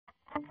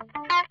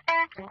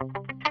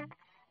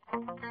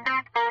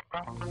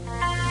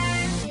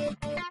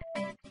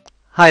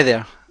Hi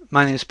there,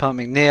 my name is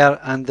McNair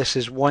and this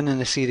is one in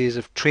a series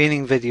of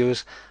training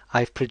videos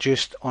I've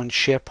produced on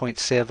SharePoint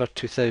Server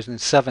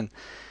 2007.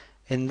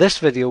 In this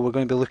video we're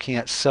going to be looking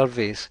at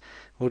surveys.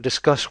 We'll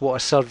discuss what a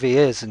survey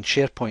is in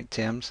SharePoint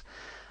terms,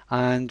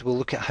 and we'll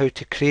look at how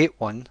to create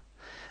one,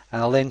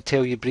 and I'll then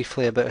tell you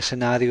briefly about a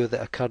scenario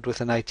that occurred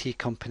with an IT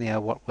company I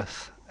work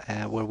with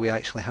where we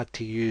actually had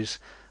to use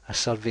a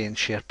survey in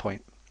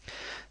SharePoint.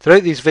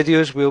 Throughout these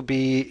videos we'll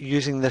be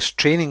using this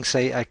training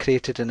site I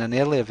created in an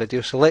earlier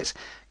video, so let's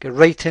get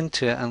right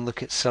into it and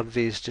look at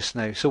surveys just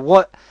now. So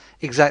what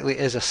exactly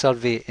is a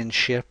survey in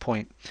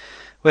SharePoint?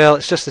 Well,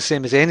 it's just the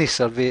same as any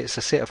survey. It's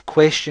a set of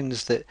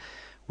questions that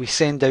we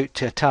send out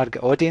to a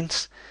target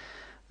audience.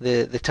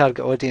 The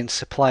target audience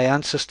supply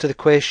answers to the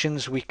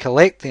questions, we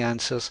collect the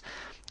answers,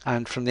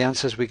 and from the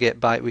answers we get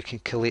back we can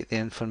collate the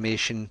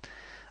information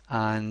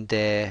and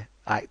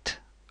act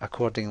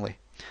accordingly.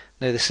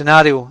 Now the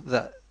scenario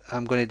that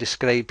I'm going to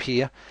describe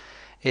here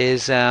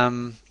is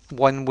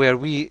one where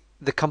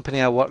the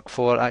company I work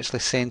for,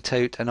 actually sent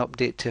out an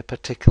update to a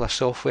particular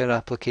software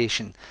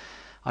application.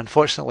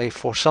 Unfortunately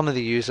for some of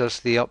the users,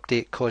 the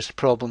update caused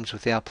problems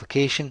with the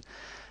application,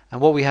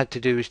 and what we had to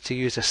do was to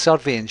use a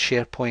survey in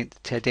SharePoint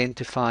to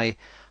identify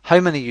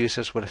how many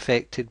users were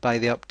affected by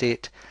the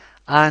update,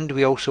 and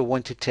we also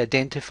wanted to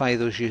identify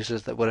those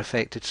users that were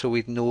affected so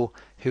we'd know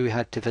who we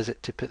had to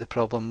visit to put the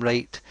problem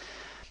right.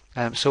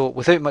 So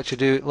without much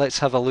ado, let's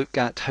have a look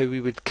at how we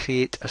would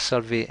create a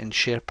survey in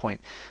SharePoint.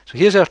 So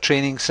here's our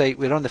training site.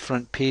 We're on the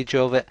front page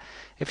of it.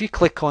 If you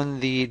click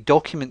on the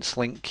documents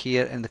link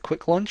here in the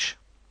quick launch,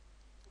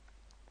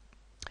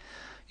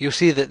 you'll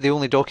see that the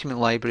only document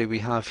library we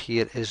have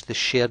here is the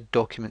shared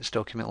documents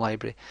document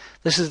library.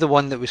 This is the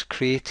one that was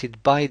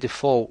created by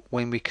default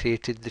when we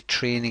created the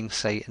training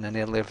site in an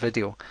earlier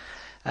video.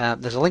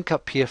 There's a link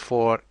up here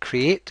for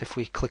create. If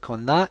we click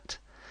on that,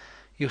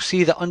 you'll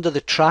see that under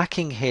the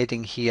tracking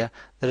heading here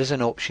there is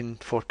an option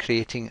for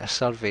creating a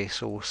survey,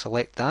 so we'll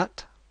select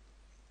that.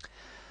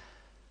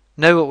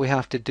 Now what we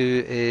have to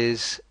do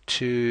is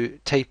to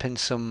type in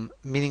some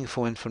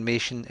meaningful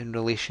information in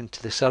relation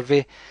to the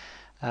survey.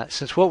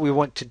 Since what we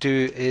want to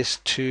do is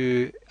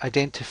to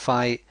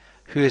identify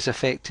who is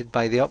affected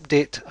by the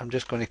update, I'm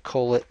just going to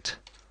call it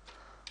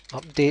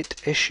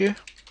update issue.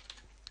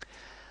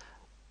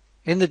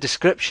 In the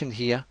description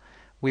here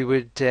we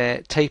would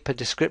type a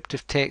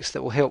descriptive text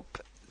that will help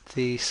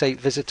the site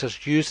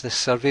visitors use this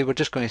survey. We're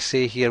just going to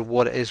say here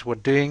what it is we're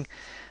doing.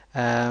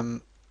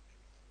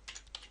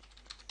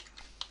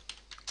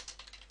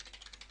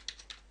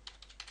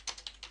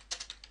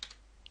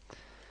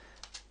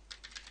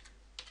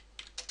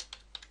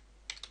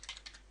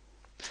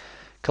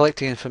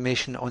 Collecting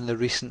information on the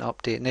recent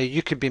update. Now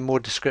you could be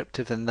more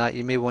descriptive than that.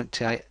 You may want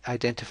to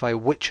identify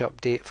which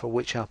update for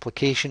which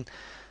application,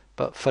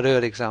 but for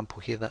our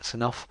example here that's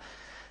enough.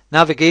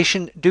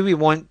 Navigation, do we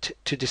want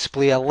to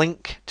display a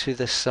link to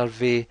this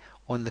survey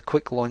on the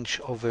quick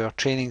launch of our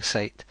training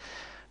site?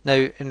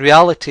 Now in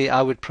reality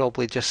I would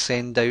probably just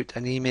send out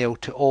an email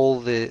to all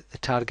the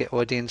target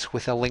audience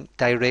with a link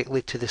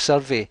directly to the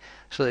survey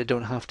so they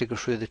don't have to go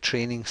through the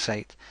training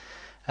site.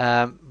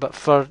 But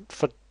for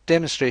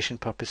demonstration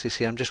purposes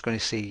here I'm just going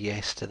to say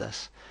yes to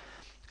this.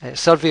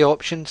 Survey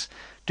options.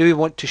 Do we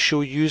want to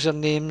show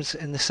usernames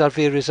in the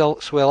survey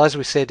results? Well, as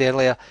we said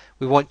earlier,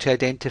 we want to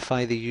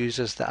identify the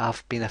users that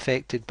have been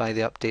affected by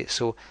the update,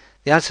 so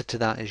the answer to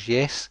that is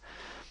yes.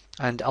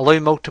 And allow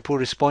multiple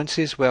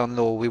responses? Well,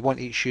 no, we want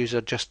each user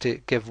just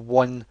to give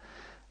one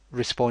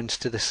response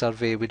to the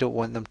survey. We don't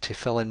want them to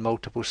fill in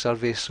multiple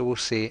surveys, so we'll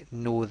say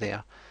no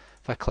there.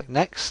 If I click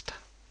next,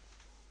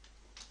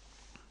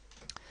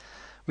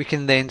 we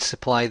can then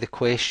supply the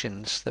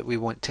questions that we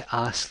want to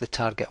ask the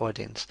target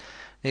audience.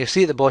 Now you'll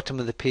see at the bottom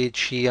of the page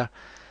here,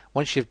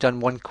 once you've done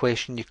one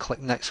question you click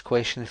next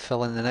question and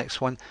fill in the next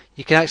one.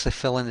 You can actually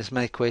fill in as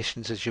many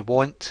questions as you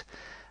want.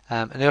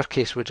 In our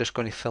case we're just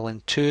going to fill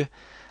in two.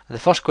 And the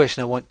first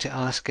question I want to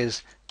ask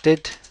is,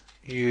 did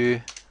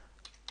you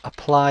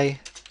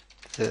apply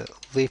the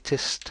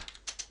latest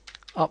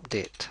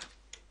update?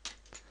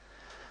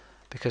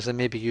 Because there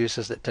may be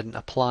users that didn't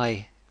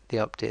apply the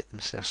update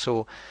themselves.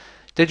 So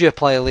did you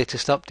apply a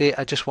latest update?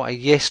 I just want a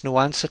yes/no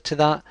answer to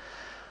that.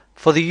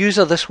 For the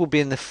user this will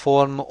be in the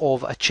form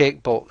of a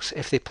checkbox.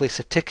 If they place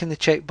a tick in the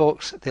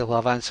checkbox they'll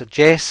have answered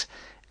yes.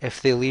 If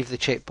they leave the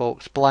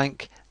checkbox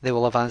blank they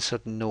will have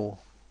answered no.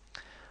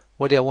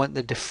 What do I want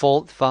the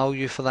default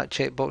value for that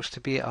checkbox to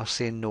be? I'll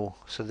say no,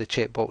 so the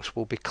checkbox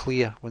will be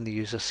clear when the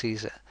user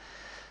sees it.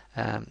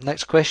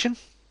 Next question.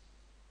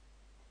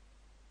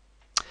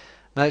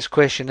 Next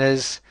question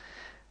is,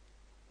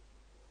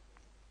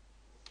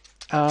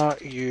 are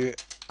you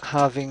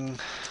having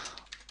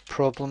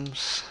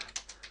problems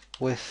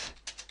with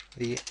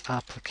the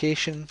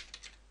application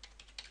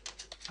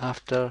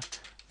after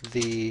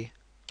the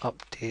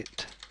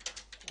update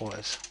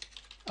was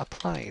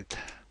applied?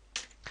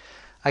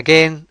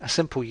 Again, a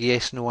simple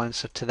yes/no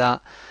answer to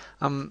that.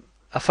 I'm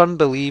a firm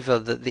believer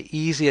that the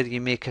easier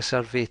you make a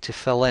survey to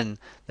fill in,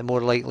 the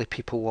more likely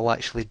people will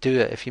actually do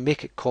it. If you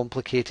make it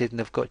complicated and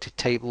they've got to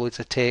type loads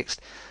of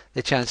text,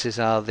 the chances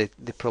are they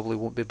probably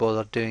won't be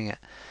bothered doing it.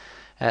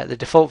 The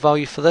default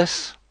value for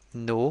this,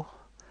 no.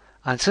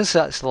 And since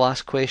that's the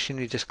last question,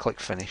 you just click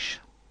finish.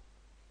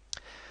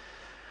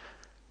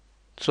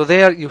 So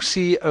there you'll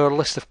see our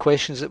list of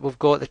questions that we've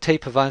got, the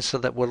type of answer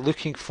that we're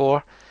looking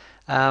for.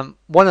 One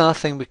other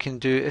thing we can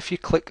do, if you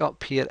click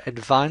up here,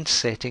 advanced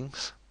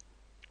settings,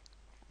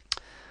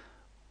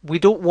 we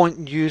don't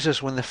want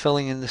users when they're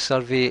filling in the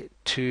survey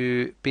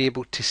to be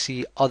able to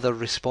see other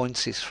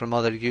responses from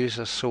other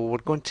users. So we're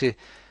going to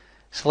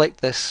select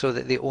this so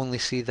that they only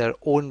see their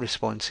own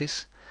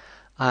responses.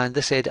 And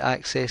this edit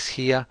access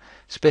here,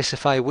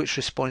 specify which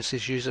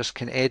responses users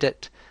can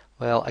edit.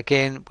 Well,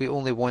 again, we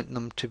only want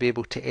them to be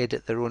able to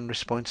edit their own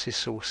responses,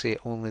 so we'll say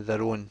only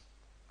their own.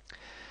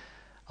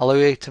 Allow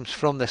items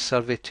from this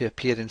survey to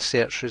appear in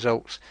search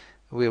results.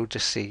 We'll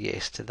just say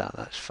yes to that,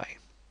 that's fine.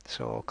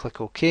 So I'll click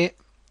OK.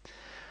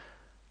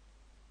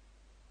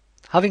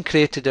 Having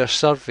created our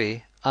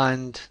survey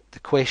and the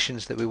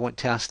questions that we want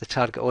to ask the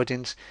target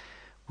audience,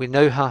 we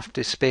now have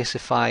to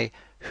specify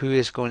who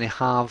is going to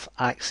have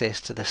access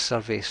to this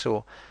survey.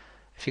 So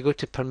if you go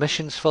to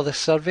permissions for this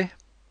survey,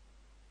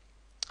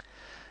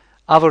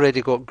 I've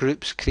already got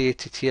groups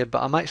created here,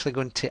 but I'm actually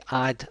going to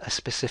add a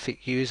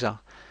specific user.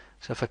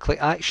 So if I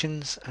click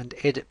actions and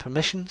edit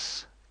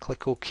permissions,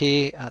 click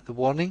OK at the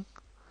warning.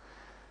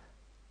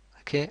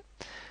 Okay.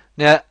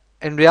 Now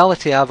in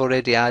reality I've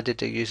already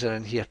added a user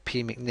in here,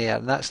 P. McNair,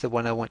 and that's the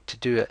one I want to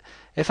do it.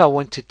 If I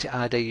wanted to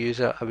add a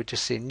user, I would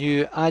just say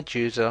new, add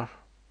user,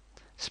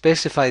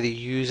 specify the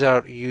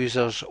user,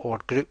 users or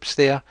groups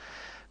there.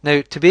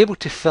 Now to be able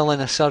to fill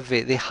in a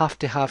survey they have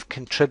to have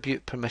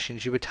contribute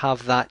permissions. You would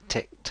have that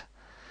ticked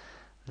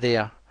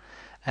there.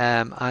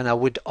 And I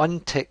would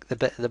untick the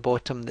bit at the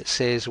bottom that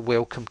says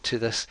welcome to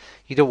this.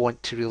 You don't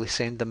want to really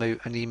send them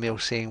out an email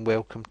saying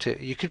welcome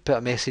to. You could put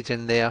a message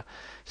in there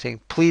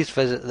saying please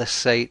visit this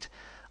site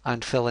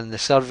and fill in the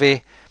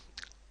survey.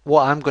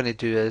 What I'm going to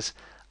do is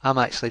I'm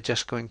actually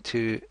just going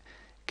to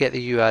get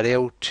the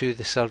URL to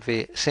the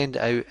survey, send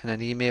it out in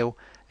an email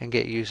and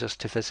get users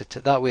to visit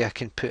it. That way I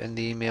can put in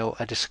the email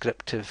a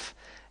descriptive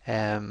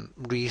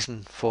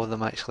reason for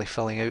them actually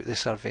filling out the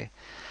survey.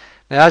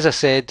 Now as I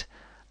said,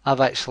 I've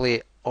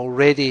actually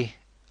already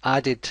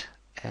added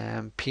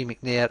P.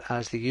 McNair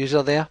as the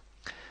user there.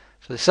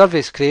 So the survey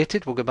is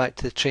created. We'll go back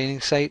to the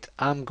training site.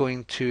 I'm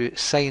going to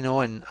sign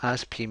on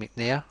as P.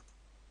 McNair.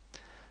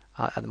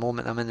 At the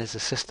moment I'm in as a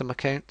system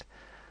account.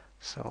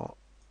 So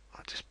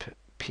I'll just put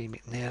P.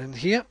 McNair in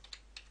here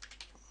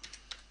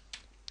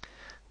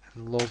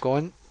and log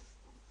on.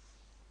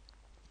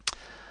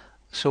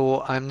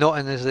 So I'm not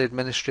in as the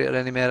administrator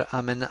anymore,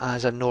 I'm in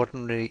as an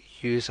ordinary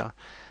user.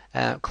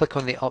 Click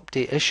on the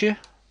update issue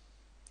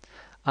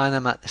and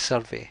I'm at the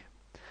survey.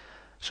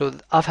 So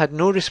I've had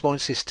no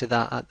responses to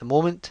that at the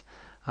moment.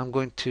 I'm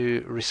going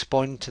to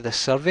respond to this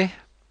survey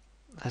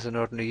as an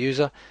ordinary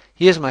user.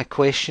 Here's my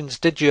questions.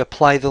 Did you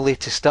apply the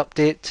latest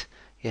update?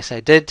 Yes, I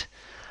did.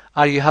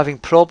 Are you having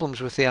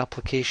problems with the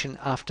application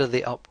after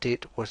the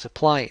update was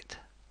applied?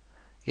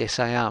 Yes,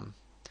 I am.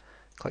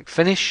 Click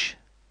finish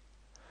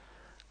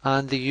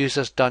and the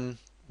user's done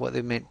what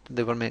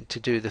they were meant to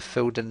do. They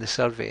filled in the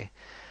survey.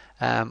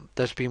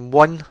 There's been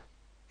one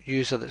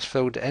user that's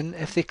filled it in.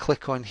 If they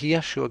click on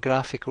here, show a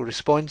graphical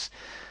response,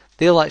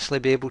 they'll actually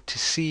be able to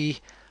see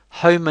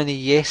how many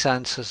yes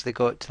answers they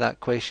got to that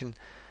question,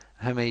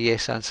 how many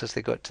yes answers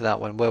they got to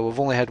that one. Well, we've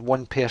only had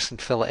one person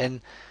fill it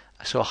in,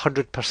 so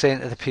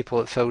 100% of the people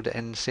that filled it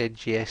in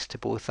said yes to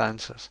both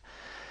answers.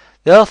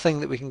 The other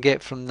thing that we can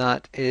get from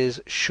that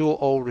is show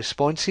all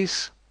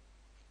responses,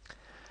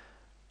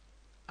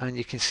 and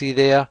you can see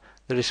there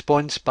the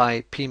response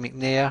by P.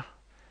 McNair.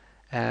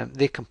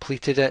 They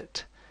completed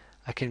it.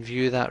 I can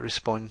view that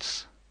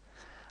response,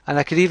 and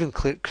I could even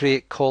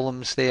create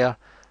columns there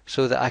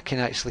so that I can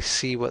actually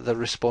see what the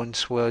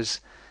response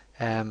was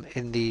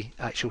in the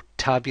actual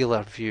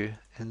tabular view,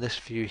 in this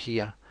view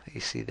here that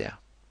you see there.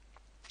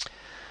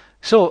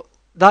 So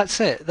that's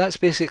it. That's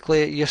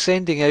basically, you're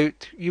sending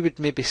out, you would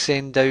maybe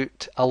send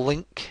out a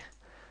link.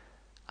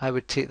 I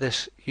would take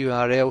this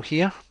URL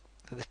here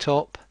at the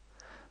top,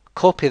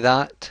 copy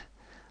that,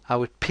 I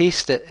would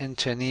paste it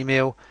into an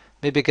email,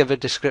 maybe give a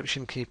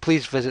description, can you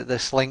please visit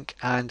this link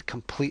and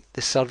complete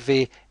the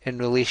survey in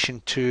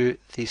relation to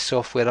the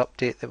software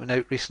update that went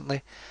out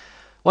recently.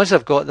 Once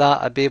I've got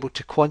that, I'd be able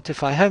to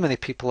quantify how many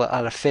people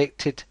are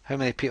affected, how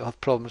many people have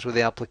problems with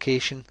the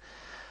application,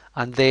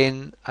 and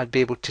then I'd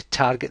be able to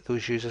target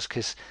those users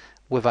because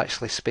we've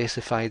actually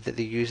specified that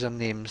the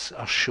usernames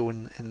are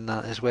shown in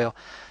that as well.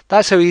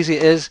 That's how easy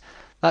it is.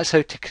 That's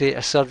how to create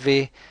a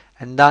survey,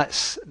 and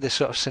that's the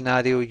sort of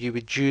scenario you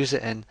would use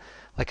it in.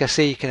 Like I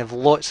say, you can have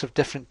lots of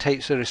different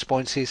types of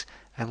responses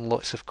and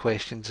lots of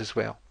questions as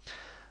well.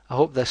 I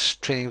hope this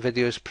training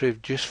video has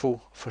proved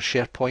useful for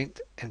SharePoint,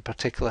 in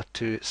particular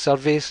to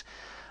surveys,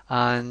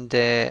 and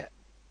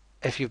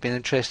if you've been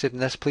interested in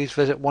this, please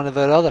visit one of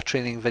our other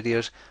training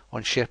videos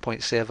on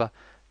SharePoint Server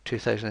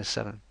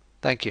 2007.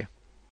 Thank you.